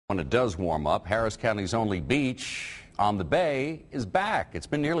When it does warm up, Harris County's only beach on the bay is back. It's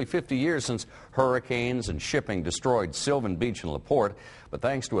been nearly 50 years since hurricanes and shipping destroyed Sylvan Beach in LaPorte, but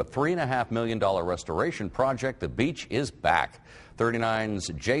thanks to a $3.5 million restoration project, the beach is back. 39's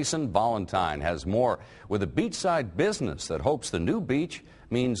Jason Valentine has more with a beachside business that hopes the new beach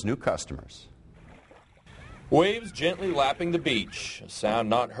means new customers. Waves gently lapping the beach, a sound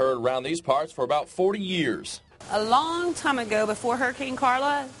not heard around these parts for about 40 years. A long time ago, before Hurricane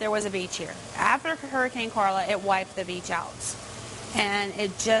Carla, there was a beach here. After Hurricane Carla, it wiped the beach out. And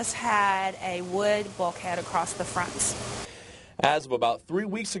it just had a wood bulkhead across the front. As of about 3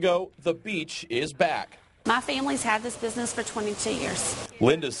 weeks ago, the beach is back. My family's had this business for 22 years.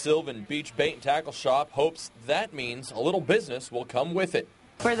 Linda's Sylvan Beach Bait and Tackle Shop hopes that means a little business will come with it.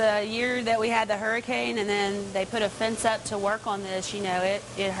 For the year that we had the hurricane and then they put a fence up to work on this, you know,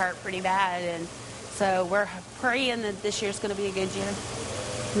 it hurt pretty bad. And so we're praying that this year's going to be a good year.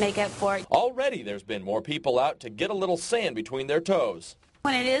 Make up for it. Already there's been more people out to get a little sand between their toes.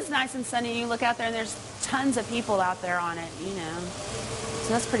 When it is nice and sunny, you look out there and there's tons of people out there on it, you know. So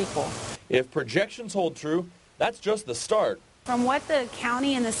that's pretty cool. If projections hold true, that's just the start. From what the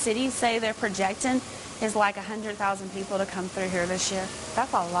county and the city say they're projecting is like 100,000 people to come through here this year.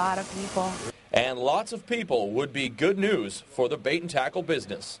 That's a lot of people. And lots of people would be good news for the bait and tackle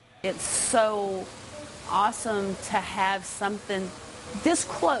business. It's so awesome to have something this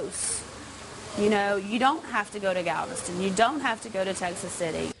close. You know, you don't have to go to Galveston. You don't have to go to Texas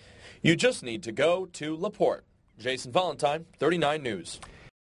City. You just need to go to LaPorte. Jason Valentine, 39 News.